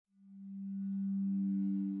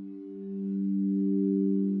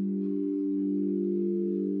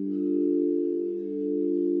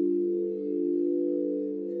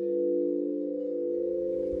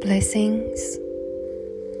Blessings,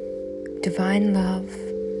 divine love,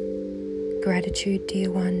 gratitude,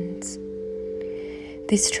 dear ones.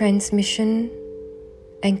 This transmission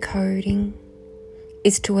and coding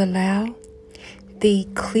is to allow the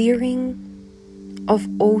clearing of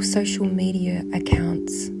all social media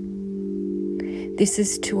accounts. This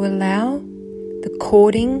is to allow the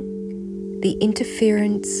courting, the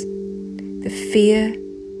interference, the fear,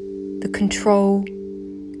 the control,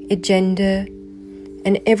 agenda,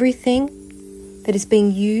 and everything that is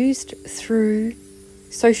being used through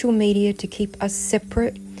social media to keep us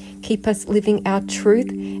separate, keep us living our truth,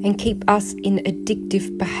 and keep us in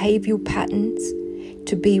addictive behavioral patterns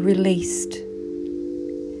to be released.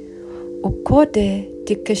 O kode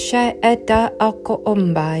te kasha eta ako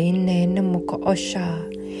ombai ne namuko osha.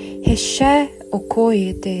 He sha o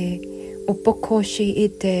koe te o pokoshi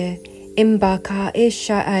ite imbaka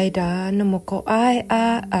isha aida namuko ai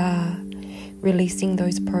a. Releasing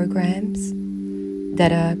those programs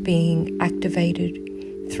that are being activated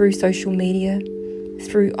through social media,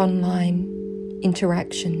 through online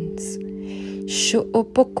interactions.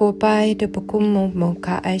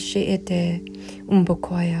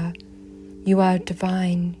 You are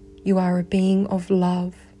divine. You are a being of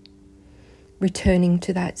love, returning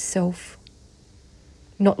to that self,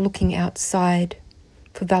 not looking outside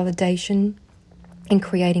for validation and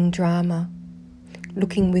creating drama,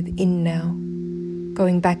 looking within now,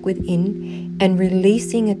 going back within and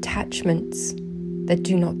releasing attachments that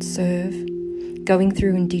do not serve, going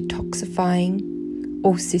through and detoxifying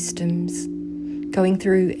all systems, going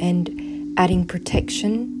through and adding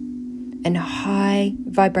protection and high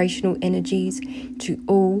vibrational energies to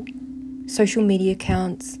all social media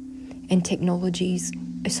accounts and technologies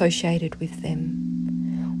associated with them.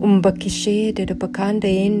 Umbakishe de bakande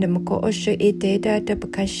in the moko osha ite da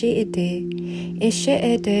bakashi ite. Eshe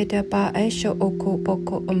ete da ba esha oko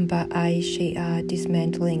boko umba aishe a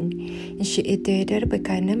dismantling. Eshe ite da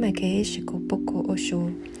bakana make shiko boko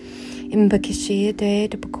osho. Imbakishe de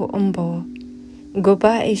bako umbo.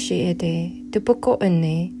 Goba eshe ete de boko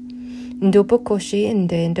ene. Ndoboko she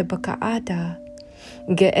inde de baka ada.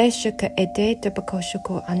 Ge esha ka ete de bako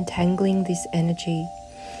shoko untangling this energy.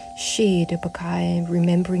 She de Bakai,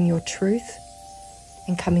 remembering your truth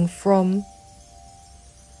and coming from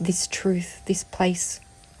this truth, this place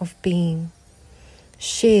of being.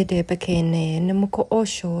 She de Bakene, Namuko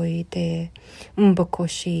Osho de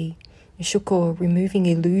Umbakoshi, Shuko, removing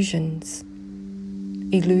illusions.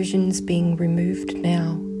 Illusions being removed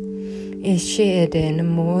now. She de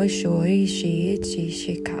Namo Shoi, she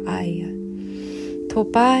Kaaya.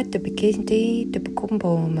 Topa de Bakindi de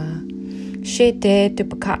Bakumboma. She de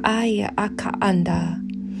baka aya aka anda.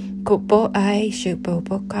 Kubo ai shubo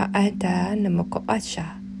boka ada namoko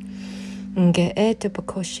asha. Nge de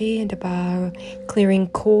bakoshi and bar clearing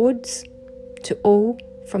cords to all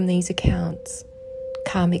from these accounts.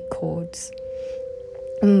 Karmic cords.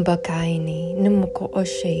 Mbakaini namoko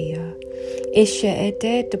oshia. Isha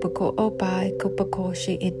ete de bako obai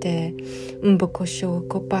kubakoshi ete. Mbakosho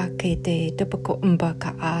kubake de bako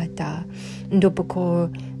mbaka ada. Ndobako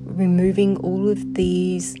removing all of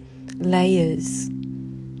these layers,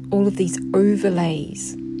 all of these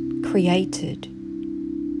overlays created,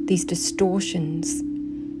 these distortions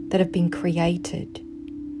that have been created.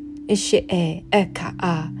 Ishe e eka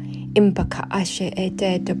a imbaka ashe e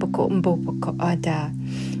de bako mboko ada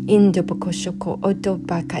indo bako shoko odo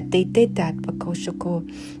baka de dat bako shoko.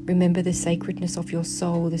 Remember the sacredness of your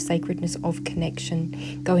soul, the sacredness of connection,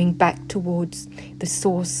 going back towards the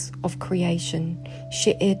source of creation.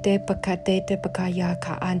 She e de baka ya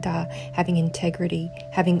ka anda, having integrity,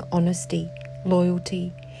 having honesty,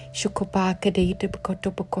 loyalty. Shoko baka de bako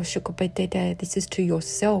bako shoko bete. This is to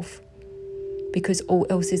yourself, because all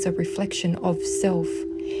else is a reflection of self.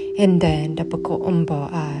 And then the bako umba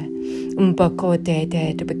umbako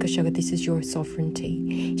de because this is your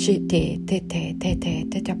sovereignty. She te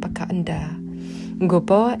baka anda.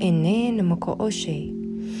 Gobo ene namoko oshe.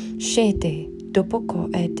 She de doboko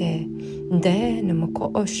ete de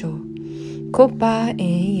namoko osho. Koba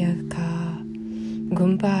e yaka.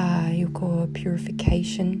 Gumba yuko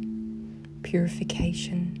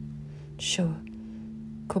purification. Sure.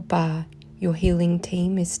 Koba, your healing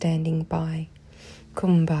team is standing by.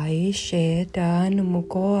 Kumbai she da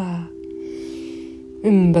namukoa.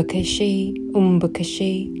 Umbakashi,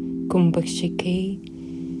 kumbashiki,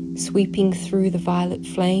 sweeping through the violet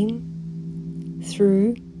flame,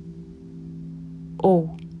 through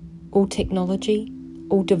all technology,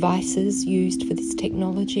 all devices used for this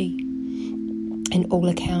technology, and all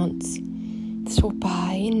accounts.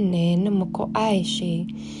 Sopai ne namuko aishi,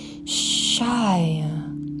 shaya.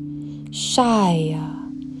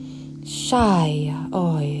 Shaya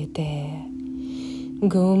oide.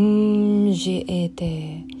 Gum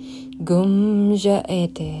jeete. Gum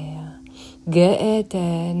jaete.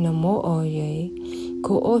 Geete namo oye.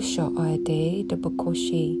 Ko osho oide de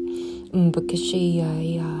bakoshi. Mbakashi ya.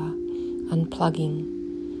 Unplugging.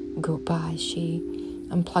 Goodbye she.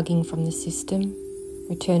 Unplugging from the system.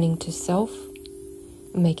 Returning to self.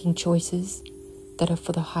 Making choices that are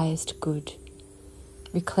for the highest good.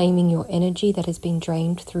 Reclaiming your energy that has been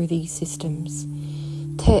drained through these systems.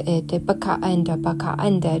 Te de baka anda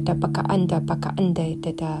da baka anda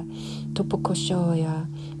da topokoshoya.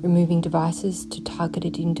 Removing devices to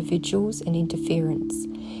targeted individuals and interference.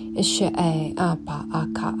 Ishe apa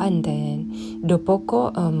aka anden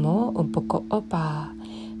dopoko amo upoko opa.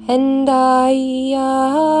 Endaya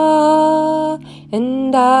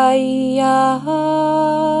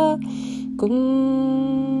gum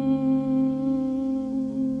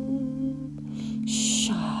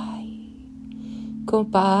shai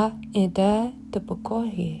kopa ida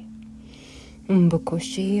topokohi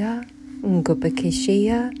umbokoshia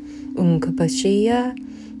ungopakishia unkapashia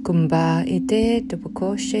kumba ide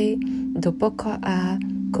topokoshe dopoka a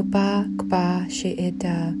kopa she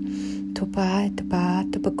ida topa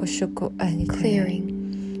topokoshoko clearing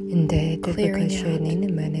inde clearing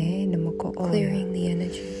the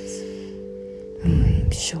energies.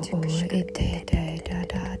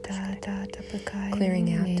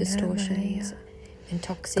 Clearing out distortions and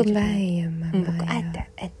toxicity.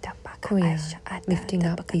 Lifting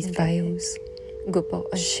up these veils.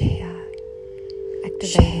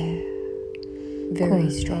 Activating very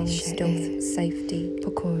strong stealth safety.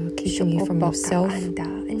 Keeping you from yourself,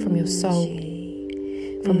 from your soul,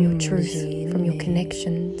 from your truth, from your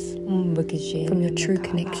connections, from your true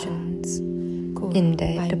connections.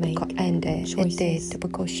 Inde tupako ande ede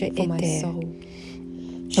tupako she for my ede soul.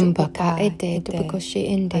 umbaka ede tupako she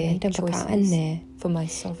inde tupaka ane For my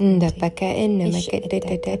sovereignty. ndapaka ene make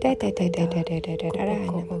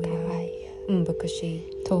Mbakashi.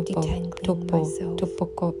 topo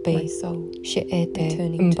tupako be My soul. she ede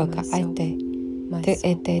Returning to umbaka myself. ade My te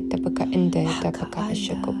soul. ede tupaka inde tupaka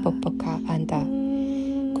shako popaka anda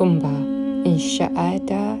kumba insha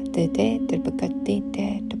ada te tupaka te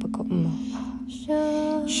tupaka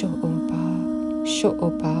Sho'opa,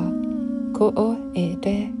 ko'o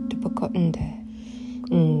ede tupako inde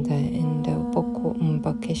boko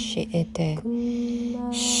umbakeshi ede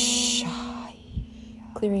shai.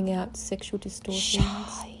 Clearing out sexual distortions.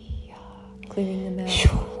 Clearing them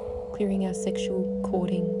out. Clearing our sexual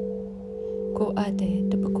courting. Ko ade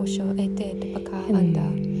tupakosho ede tupaka anda.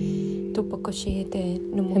 Tupakoshi ede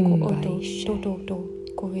numoko odo do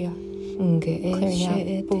koya. Clearing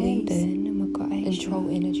out bullies and troll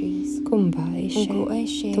energies. Kumba ishe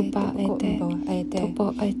tupa ede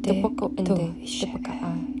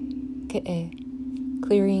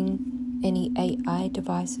clearing any AI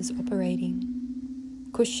devices operating.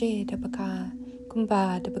 Kushe dabaka,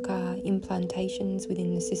 kumba dabaka, implantations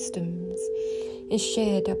within the systems.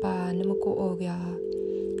 Ishe daba namako oya,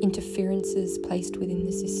 interferences placed within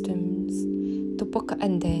the systems. Tupaka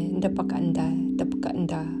ande, dabaka anda.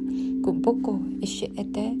 Kuboko ishe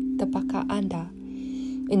ete dabaka anda.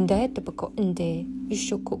 Inde dabako inde,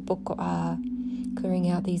 yushuko boko a. Clearing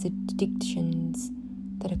out these addictions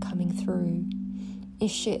that are coming through.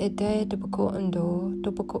 Ishe ede dabako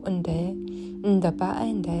inde, ndaba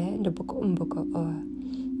inde, dabako umboko o.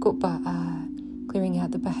 Kupa a. Clearing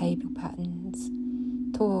out the behavior patterns.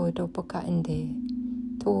 To dobaka inde,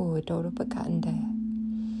 to dobaka inde.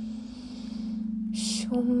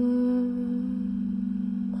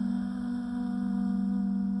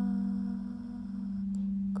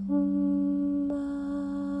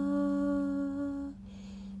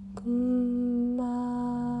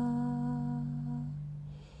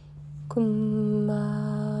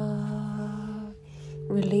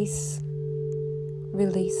 Release.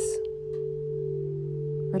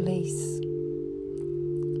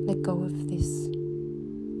 Let go of this.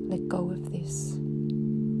 Let go of this.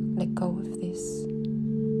 Let go of this.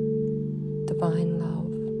 Divine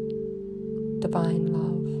love. Divine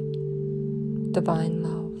love. Divine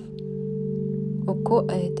love. Oko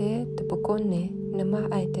ede tepukone nama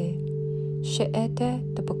ede. She ede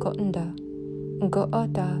tepukunda. Ngo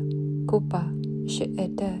oda kupa she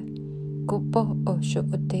ede. Kupo o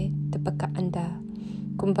shu'ute tepaka anda.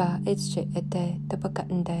 Kumba it's she ede tepaka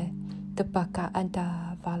ande. Tepaka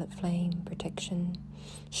anda. Violet flame protection.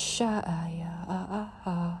 Sha'aya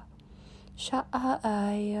ah.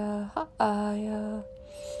 Sha'aya ha'aya.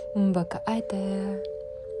 Mbaka ide.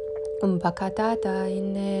 Mbaka dada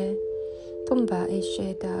ine. Tumba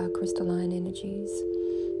isheda crystalline energies.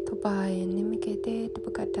 Tobaya nimike de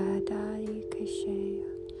tupakata da ikeshea.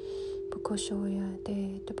 Pukoshoya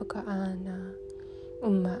de tupakaana.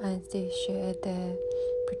 Ade she de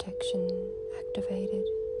protection activated.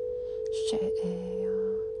 She'ea.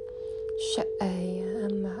 She'ea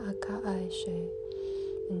amma aka aishe.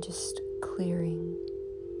 And just clearing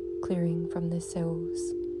from the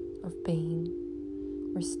cells of being,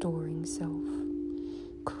 restoring self.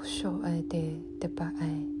 Kusho ade de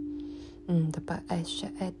ba'e. De ba'e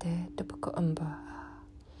she'e de buko umba.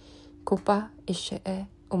 Kupa ishe'e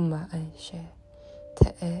umma aishe.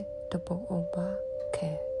 Te'e de bo umba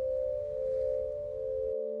ke.